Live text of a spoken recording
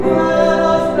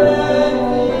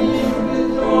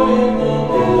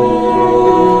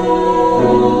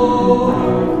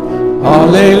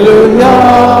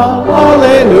Alleluia,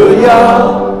 Alleluia,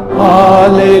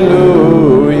 Alleluia,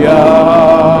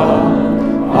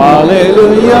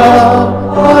 Alleluia,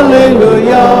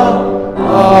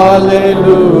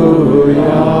 Alleluia.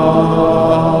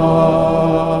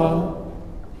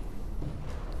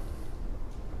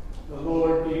 The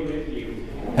Lord be with you.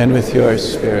 And with your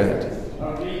spirit.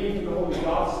 A reading from the Holy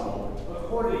Gospel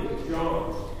according to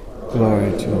John.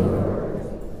 Glory to you, Lord.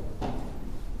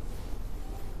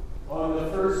 On the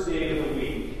first day of the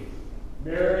week,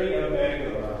 Mary of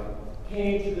Magdala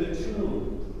came to the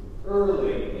tomb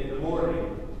early in the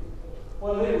morning,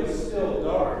 while it was still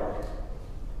dark,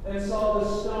 and saw the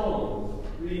stone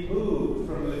removed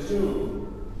from the tomb.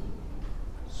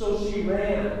 So she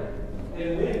ran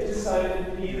and went to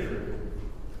Simon Peter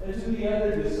and to the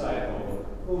other disciple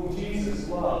whom Jesus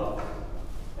loved,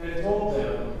 and told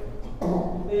them,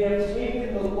 "They have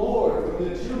taken the Lord from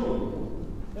the tomb,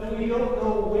 and we don't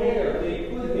know where they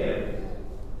put him."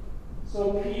 So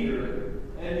Peter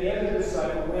and the other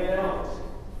disciple went out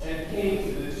and came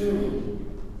to the tomb.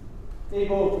 They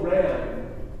both ran,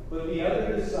 but the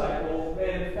other disciple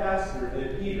ran faster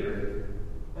than Peter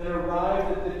and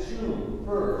arrived at the tomb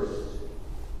first.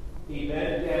 He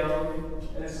bent down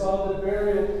and saw the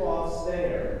burial cloths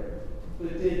there,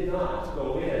 but did not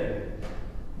go in.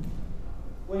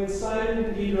 When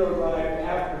Simon Peter arrived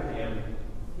after him,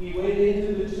 he went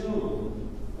into the tomb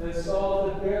and saw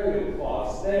the burial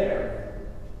cloths there,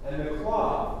 and the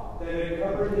cloth that had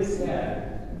covered his head,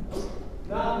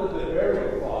 not with the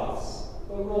burial cloths,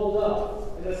 but rolled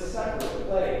up in a separate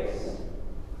place.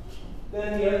 Then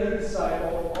the other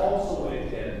disciple also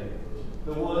went in,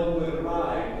 the one who had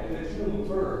arrived at the tomb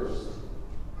first,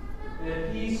 and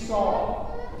he saw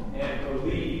and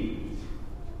believed.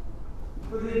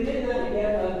 For they did not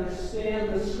yet understand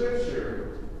the scripture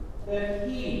that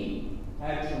he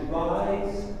had to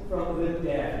rise from the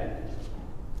dead.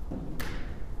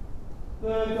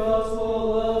 The Gospel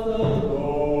of the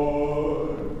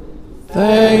Lord.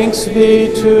 Thanks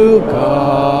be to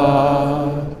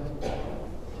God.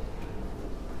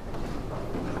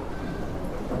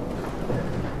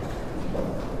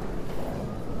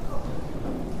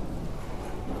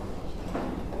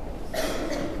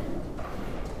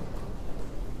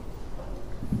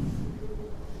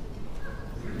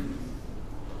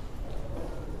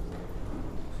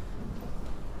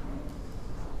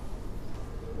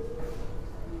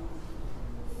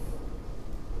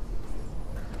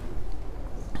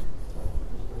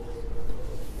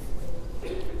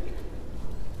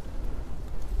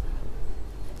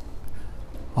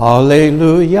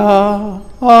 Alleluia,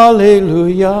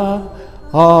 Alleluia,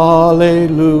 Alleluia.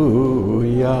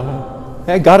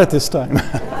 Hey, I got it this time.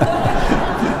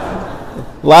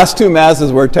 Last two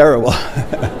masses were terrible.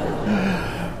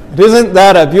 Isn't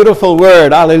that a beautiful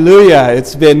word, Alleluia?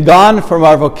 It's been gone from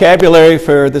our vocabulary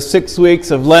for the 6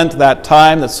 weeks of Lent, that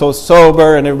time that's so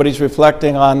sober and everybody's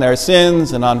reflecting on their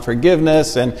sins and on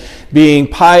forgiveness and being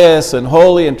pious and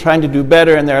holy and trying to do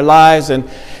better in their lives. And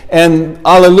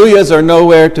Alleluias are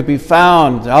nowhere to be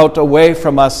found, out away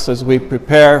from us as we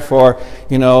prepare for,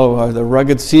 the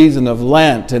rugged season of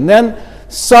Lent. And then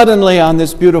suddenly on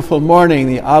this beautiful morning,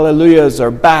 the Alleluias are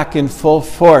back in full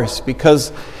force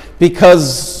because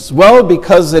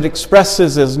it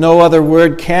expresses as no other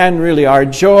word can really our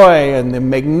joy and the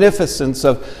magnificence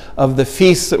of the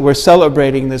feast that we're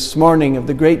celebrating this morning, of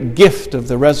the great gift of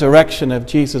the resurrection of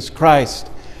Jesus Christ.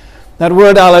 That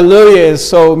word Alleluia is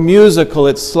so musical,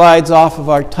 it slides off of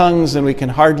our tongues and we can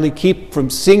hardly keep from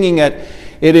singing it.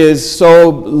 It is so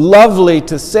lovely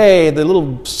to say, the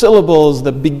little syllables,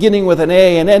 the beginning with an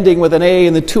A and ending with an A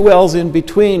and the two L's in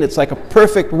between. It's like a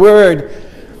perfect word.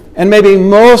 And maybe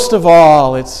most of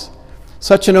all, it's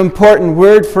such an important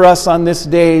word for us on this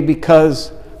day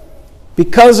because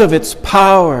of its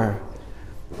power.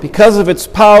 Because of its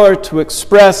power to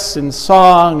express in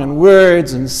song and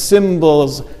words and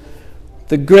symbols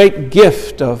the great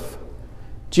gift of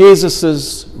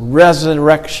Jesus'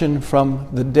 resurrection from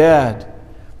the dead.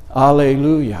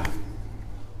 Alleluia.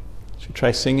 Should we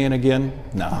try singing again?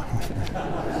 No.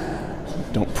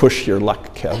 Don't push your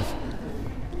luck, Kev.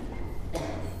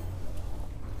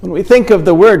 When we think of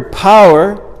the word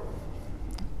power,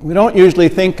 we don't usually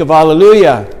think of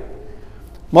Alleluia.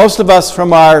 Most of us,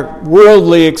 from our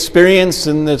worldly experience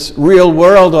in this real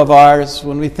world of ours,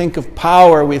 when we think of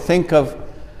power, we think of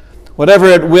whatever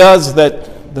it was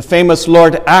that the famous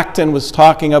Lord Acton was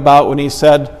talking about when he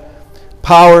said,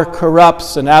 "Power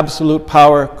corrupts and absolute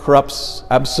power corrupts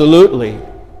absolutely."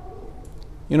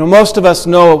 Most of us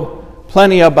know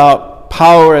plenty about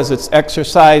power as it's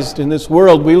exercised in this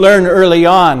world. We learn early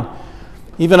on,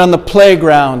 even on the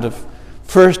playground, of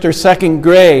first or second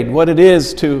grade, what it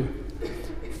is to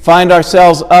find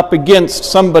ourselves up against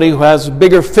somebody who has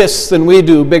bigger fists than we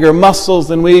do, bigger muscles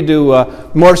than we do,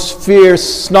 more fierce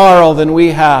snarl than we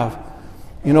have.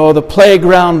 You know, the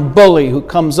playground bully who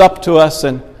comes up to us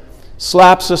and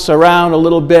slaps us around a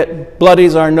little bit,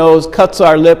 bloodies our nose, cuts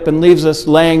our lip, and leaves us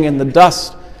laying in the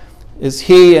dust as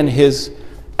he and his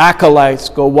acolytes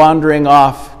go wandering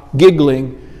off,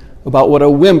 giggling about what a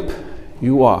wimp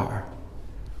you are.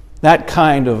 That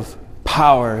kind of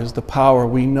power is the power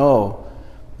we know,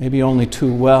 maybe only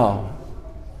too well.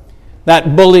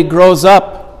 That bully grows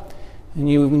up, and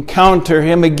you encounter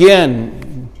him again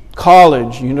in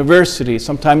college, university,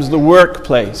 sometimes the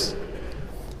workplace.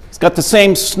 He's got the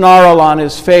same snarl on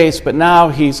his face, but now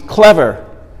he's clever.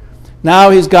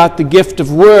 Now he's got the gift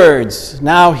of words.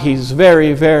 Now he's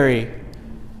very, very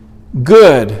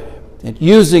good at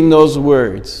using those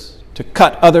words to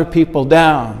cut other people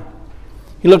down.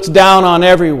 He looks down on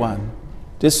everyone,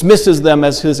 dismisses them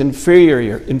as his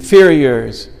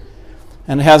inferiors,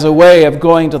 and has a way of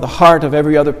going to the heart of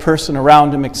every other person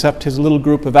around him except his little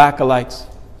group of acolytes,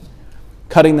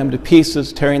 cutting them to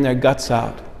pieces, tearing their guts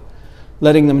out,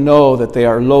 letting them know that they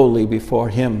are lowly before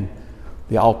him,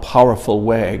 the all-powerful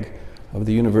wag of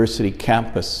the university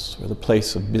campus or the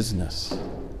place of business.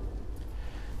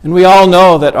 And we all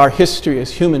know that our history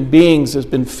as human beings has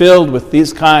been filled with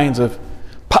these kinds of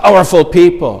powerful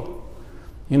people.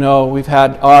 You know, we've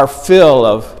had our fill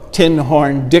of tin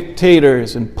horn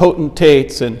dictators and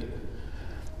potentates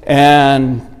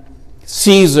and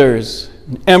Caesars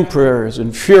and emperors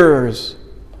and Führers,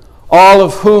 all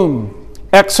of whom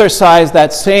exercise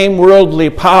that same worldly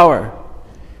power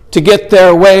to get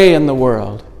their way in the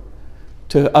world,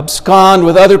 to abscond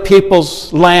with other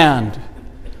people's land,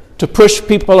 to push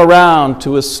people around,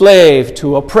 to enslave,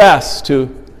 to oppress,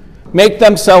 to make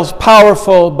themselves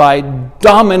powerful by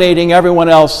dominating everyone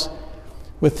else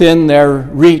within their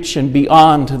reach and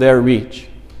beyond their reach.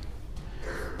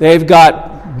 They've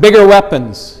got bigger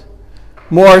weapons,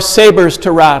 more sabers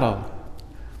to rattle.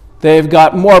 They've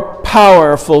got more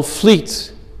powerful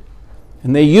fleets,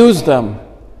 and they use them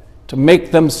to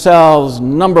make themselves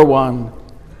number one,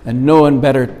 and no one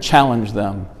better challenge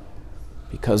them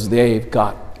because they've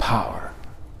got power.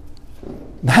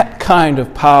 That kind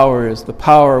of power is the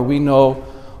power we know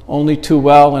only too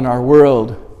well in our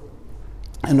world,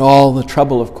 and all the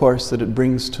trouble, of course, that it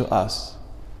brings to us.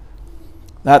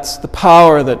 That's the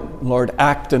power that Lord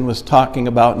Acton was talking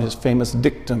about in his famous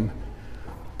dictum,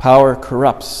 power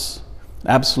corrupts.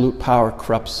 Absolute power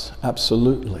corrupts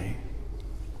absolutely.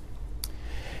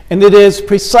 And it is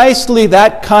precisely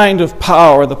that kind of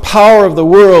power, the power of the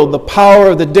world, the power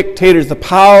of the dictators, the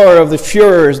power of the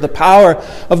Führers, the power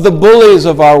of the bullies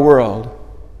of our world,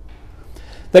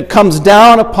 that comes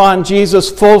down upon Jesus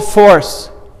full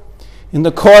force in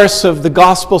the course of the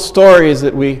gospel stories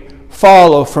that we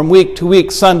follow from week to week,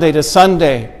 Sunday to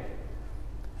Sunday,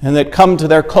 and that come to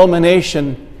their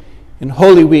culmination in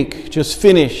Holy Week, just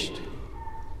finished.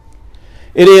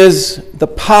 It is the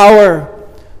power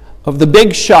of the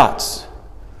big shots,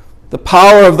 the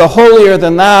power of the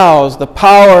holier-than-thous, the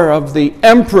power of the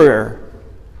emperor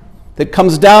that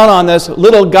comes down on this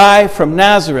little guy from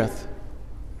Nazareth,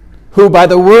 who by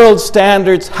the world's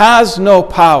standards has no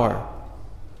power.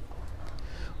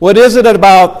 What is it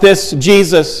about this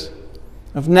Jesus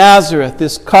of Nazareth,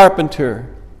 this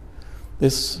carpenter,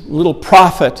 this little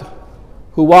prophet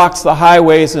who walks the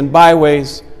highways and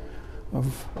byways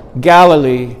of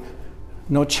Galilee,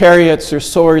 no chariots or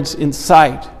swords in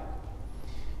sight,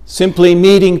 simply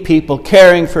meeting people,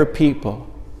 caring for people,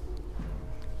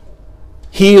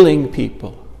 healing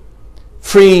people,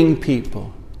 freeing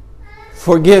people,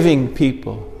 forgiving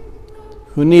people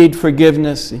who need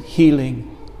forgiveness and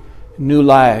healing, new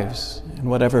lives in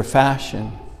whatever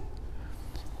fashion?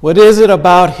 What is it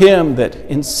about him that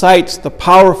incites the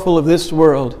powerful of this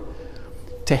world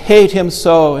to hate him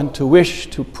so and to wish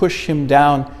to push him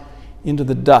down into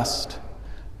the dust,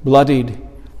 bloodied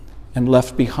and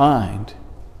left behind?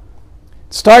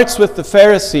 It starts with the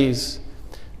Pharisees,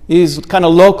 these kind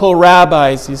of local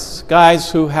rabbis, these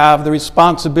guys who have the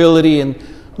responsibility in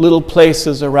little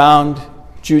places around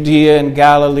Judea and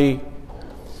Galilee.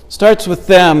 It starts with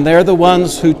them. They're the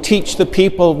ones who teach the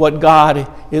people what God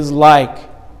is like.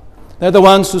 They're the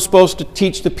ones who are supposed to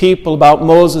teach the people about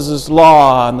Moses'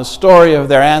 law and the story of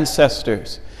their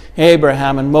ancestors,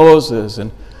 Abraham and Moses,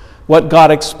 and what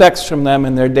God expects from them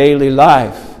in their daily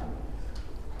life.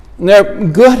 And they're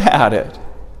good at it.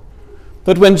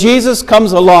 But when Jesus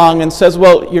comes along and says,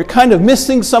 well, you're kind of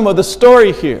missing some of the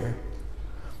story here.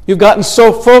 You've gotten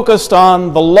so focused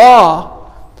on the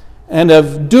law and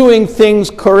of doing things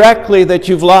correctly that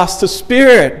you've lost the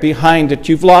Spirit behind it.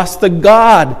 You've lost the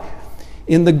God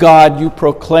in the God you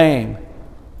proclaim.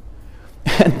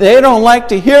 And they don't like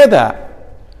to hear that,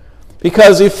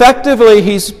 because effectively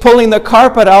he's pulling the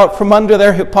carpet out from under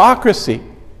their hypocrisy.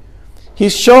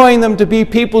 He's showing them to be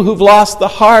people who've lost the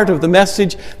heart of the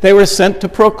message they were sent to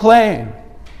proclaim.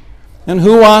 And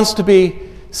who wants to be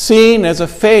seen as a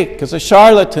fake, as a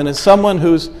charlatan, as someone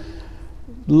who's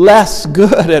less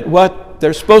good at what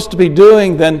they're supposed to be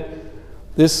doing than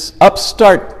this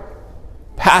upstart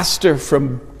pastor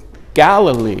from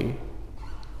Galilee?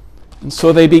 And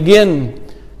so they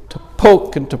begin to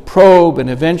poke and to probe and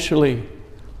eventually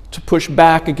to push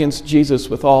back against Jesus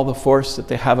with all the force that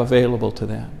they have available to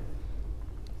them.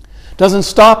 Doesn't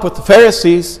stop with the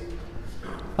Pharisees.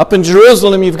 Up in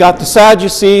Jerusalem, you've got the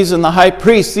Sadducees and the high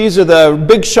priests. These are the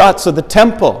big shots of the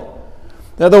temple.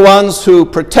 They're the ones who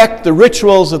protect the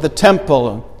rituals of the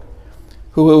temple,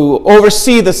 who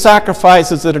oversee the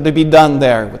sacrifices that are to be done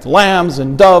there with lambs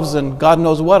and doves and God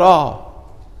knows what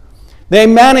all. They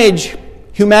manage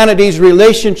humanity's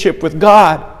relationship with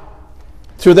God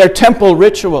through their temple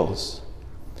rituals.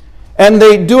 And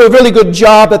they do a really good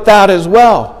job at that as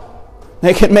well.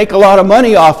 They can make a lot of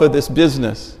money off of this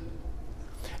business.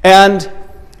 And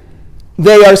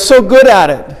they are so good at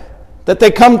it that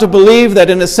they come to believe that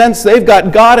in a sense they've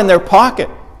got God in their pocket.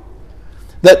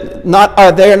 That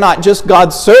they're not just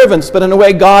God's servants, but in a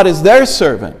way God is their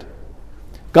servant.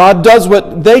 God does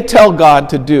what they tell God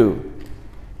to do.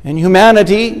 And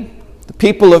humanity, the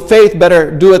people of faith, better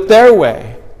do it their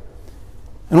way.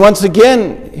 And once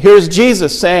again, here's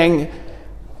Jesus saying,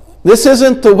 this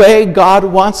isn't the way God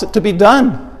wants it to be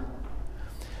done.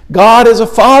 God is a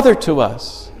father to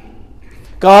us.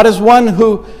 God is one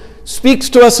who speaks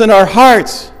to us in our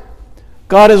hearts.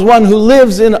 God is one who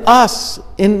lives in us,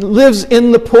 and lives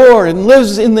in the poor, and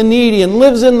lives in the needy, and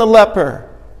lives in the leper.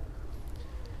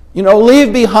 You know,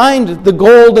 leave behind the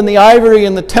gold and the ivory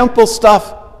and the temple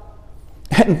stuff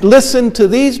and listen to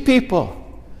these people.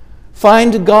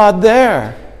 Find God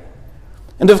there.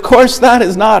 And of course, that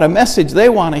is not a message they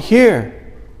want to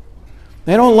hear.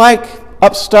 They don't like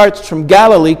upstarts from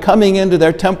Galilee coming into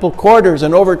their temple quarters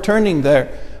and overturning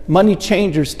their money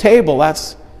changer's table.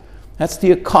 That's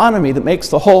the economy that makes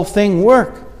the whole thing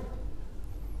work.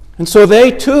 And so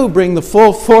they too bring the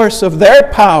full force of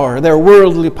their power, their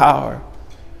worldly power,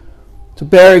 to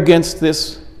bear against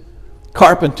this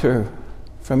carpenter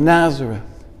from Nazareth.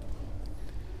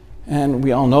 And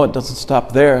we all know it doesn't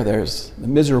stop there. There's the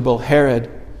miserable Herod,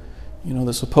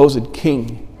 the supposed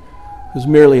king, who's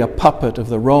merely a puppet of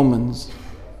the Romans.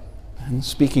 And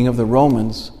speaking of the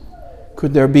Romans,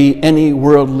 could there be any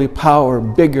worldly power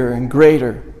bigger and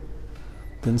greater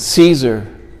than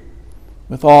Caesar,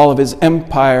 with all of his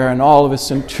empire and all of his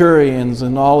centurions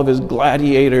and all of his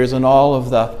gladiators and all of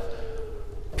the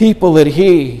people that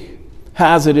he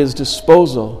has at his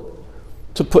disposal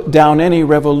to put down any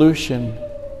revolution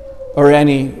or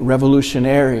any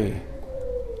revolutionary?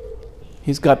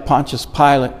 He's got Pontius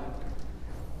Pilate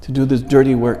to do this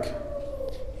dirty work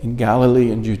in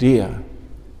Galilee and Judea,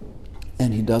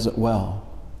 and he does it well.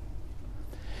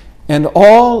 And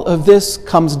all of this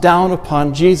comes down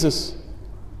upon Jesus.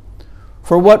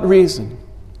 For what reason?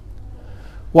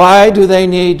 Why do they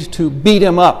need to beat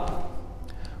him up?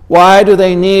 Why do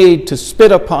they need to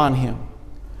spit upon him?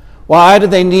 Why do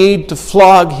they need to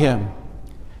flog him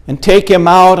and take him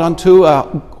out onto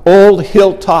an old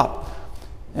hilltop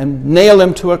and nail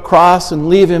him to a cross and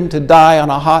leave him to die on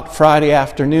a hot Friday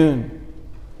afternoon?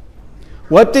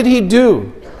 What did he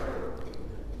do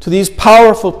to these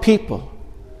powerful people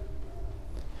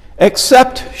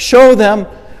except show them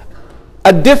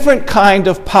a different kind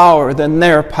of power than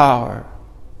their power?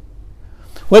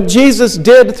 What Jesus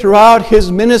did throughout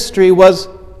his ministry was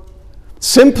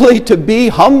simply to be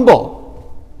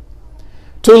humble,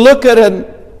 to look at a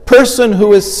person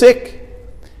who is sick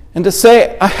and to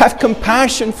say, I have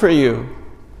compassion for you,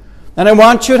 and I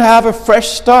want you to have a fresh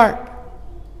start.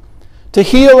 To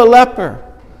heal a leper.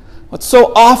 What's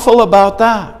so awful about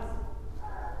that?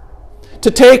 To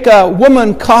take a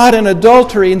woman caught in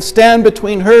adultery and stand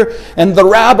between her and the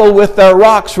rabble with their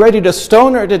rocks ready to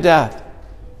stone her to death.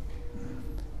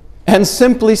 And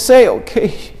simply say,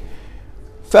 okay,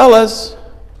 fellas,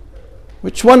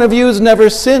 which one of you has never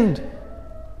sinned?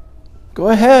 Go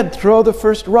ahead, throw the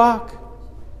first rock.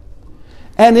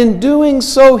 And in doing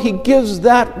so, he gives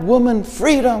that woman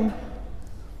freedom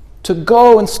to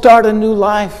go and start a new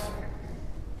life.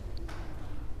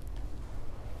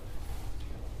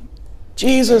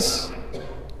 Jesus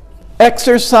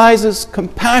exercises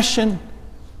compassion.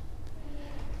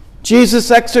 Jesus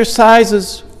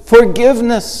exercises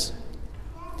forgiveness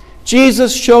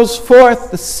Jesus shows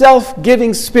forth the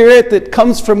self-giving spirit that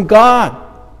comes from God.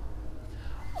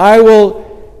 I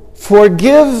will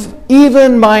forgive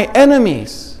even my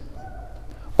enemies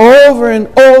over and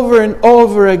over and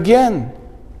over again,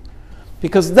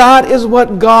 because that is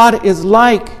what God is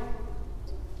like.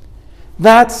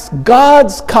 That's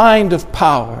God's kind of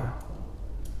power.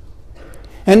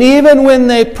 And even when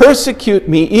they persecute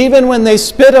me, even when they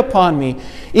spit upon me,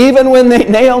 even when they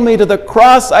nail me to the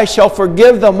cross, I shall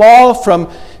forgive them all, from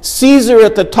Caesar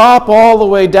at the top all the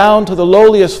way down to the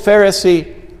lowliest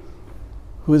Pharisee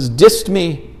who has dissed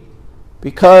me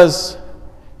because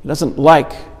he doesn't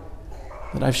like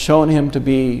that I've shown him to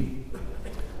be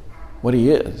what he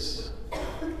is,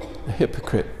 a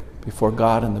hypocrite before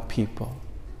God and the people.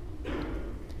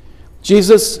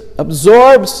 Jesus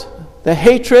absorbs the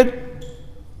hatred,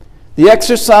 the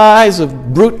exercise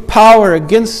of brute power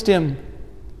against him,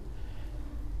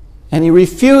 and he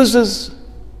refuses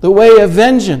the way of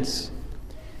vengeance.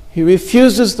 He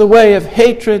refuses the way of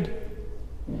hatred.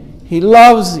 He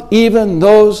loves even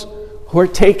those who are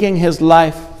taking his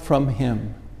life from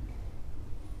him.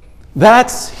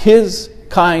 That's his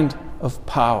kind of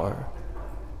power.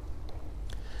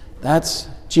 That's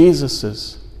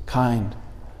Jesus' kind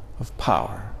of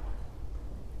power.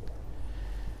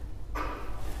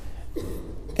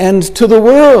 And to the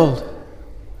world,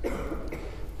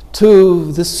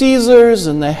 to the Caesars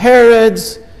and the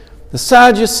Herods, the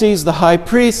Sadducees, the high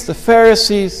priests, the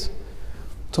Pharisees,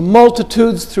 to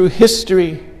multitudes through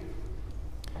history,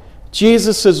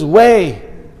 Jesus' way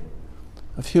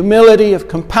of humility, of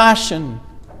compassion,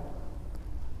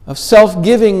 of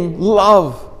self-giving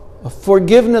love, of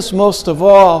forgiveness most of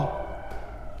all,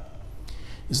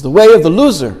 is the way of the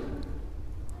loser.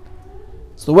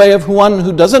 It's the way of one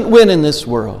who doesn't win in this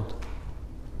world.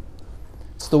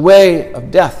 It's the way of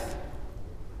death.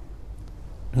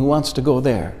 Who wants to go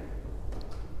there?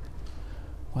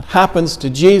 What happens to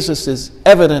Jesus is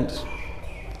evident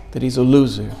that he's a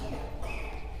loser.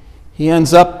 He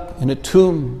ends up in a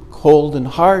tomb, cold and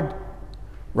hard,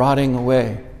 rotting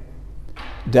away.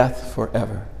 Death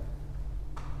forever.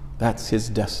 That's his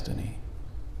destiny.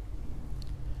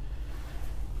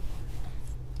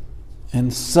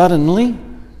 And suddenly,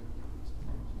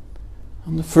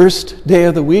 on the first day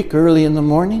of the week, early in the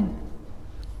morning,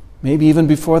 maybe even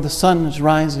before the sun is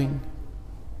rising,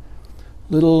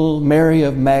 little Mary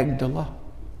of Magdala,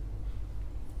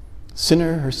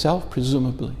 sinner herself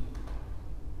presumably,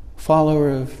 follower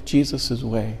of Jesus'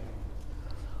 way,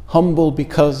 humble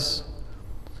because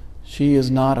she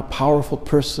is not a powerful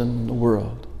person in the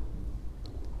world,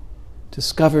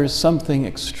 discovers something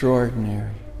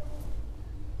extraordinary.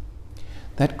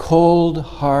 That cold,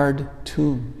 hard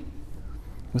tomb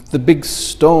with the big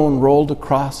stone rolled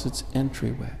across its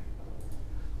entryway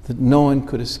that no one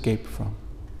could escape from,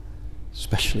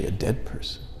 especially a dead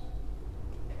person,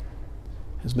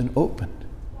 has been opened.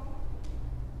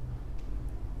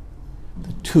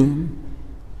 The tomb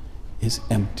is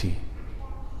empty.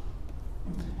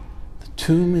 The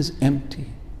tomb is empty.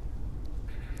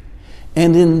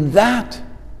 And in that,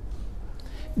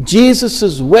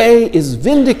 Jesus' way is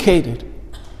vindicated.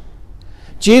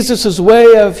 Jesus'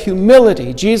 way of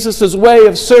humility, Jesus' way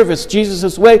of service,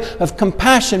 Jesus' way of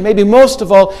compassion, maybe most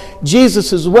of all,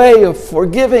 Jesus' way of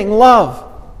forgiving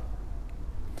love,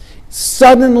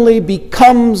 suddenly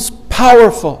becomes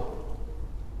powerful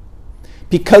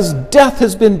because death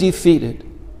has been defeated,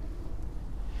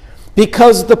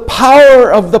 because the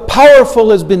power of the powerful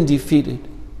has been defeated,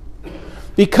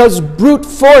 because brute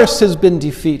force has been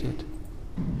defeated,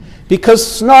 because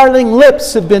snarling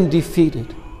lips have been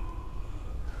defeated,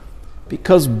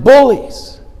 because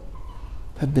bullies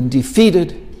have been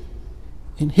defeated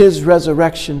in his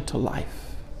resurrection to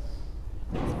life.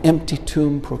 The empty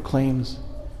tomb proclaims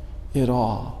it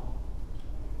all.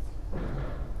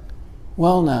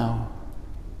 Well now,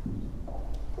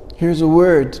 here's a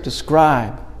word to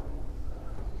describe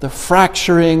the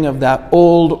fracturing of that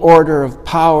old order of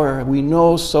power we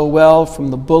know so well from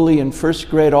the bully in first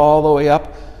grade all the way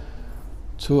up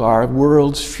to our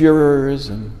world's Führers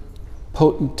and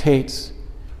potentates,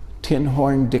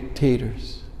 tin-horn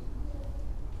dictators.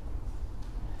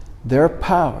 Their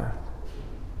power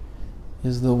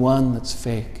is the one that's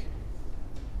fake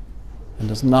and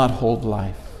does not hold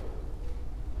life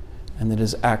and that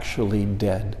is actually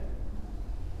dead.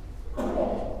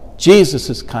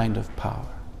 Jesus' kind of power,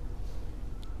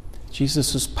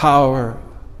 Jesus' power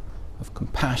of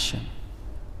compassion,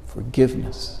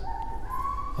 forgiveness,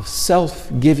 of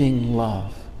self-giving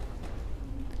love,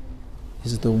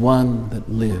 is the one that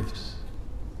lives.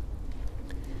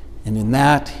 And in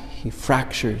that, he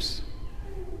fractures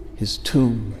his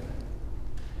tomb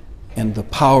and the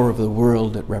power of the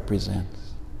world it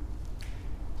represents.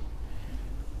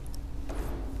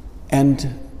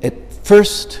 And at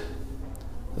first,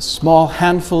 a small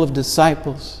handful of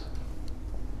disciples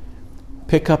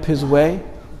pick up his way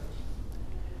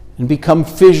and become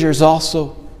fissures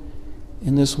also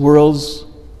in this world's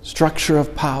structure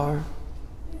of power.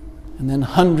 And then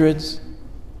hundreds,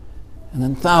 and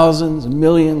then thousands and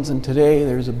millions, and today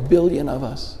there's 1 billion of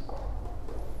us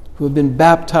who have been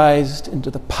baptized into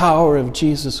the power of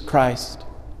Jesus Christ,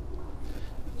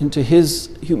 into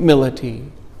his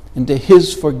humility, into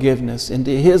his forgiveness,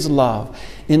 into his love,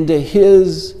 into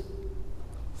his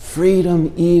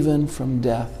freedom even from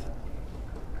death.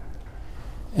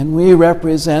 And we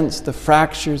represent the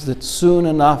fractures that soon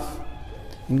enough,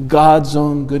 in God's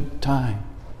own good time,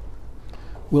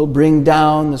 will bring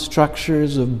down the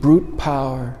structures of brute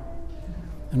power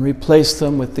and replace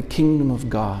them with the kingdom of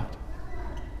God.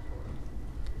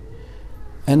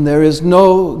 And there is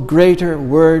no greater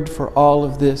word for all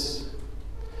of this.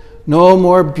 No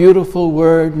more beautiful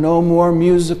word, no more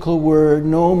musical word,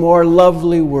 no more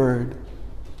lovely word,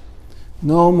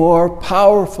 no more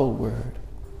powerful word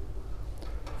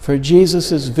for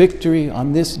Jesus' victory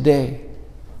on this day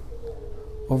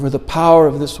over the power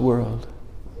of this world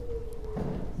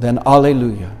than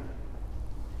Alleluia.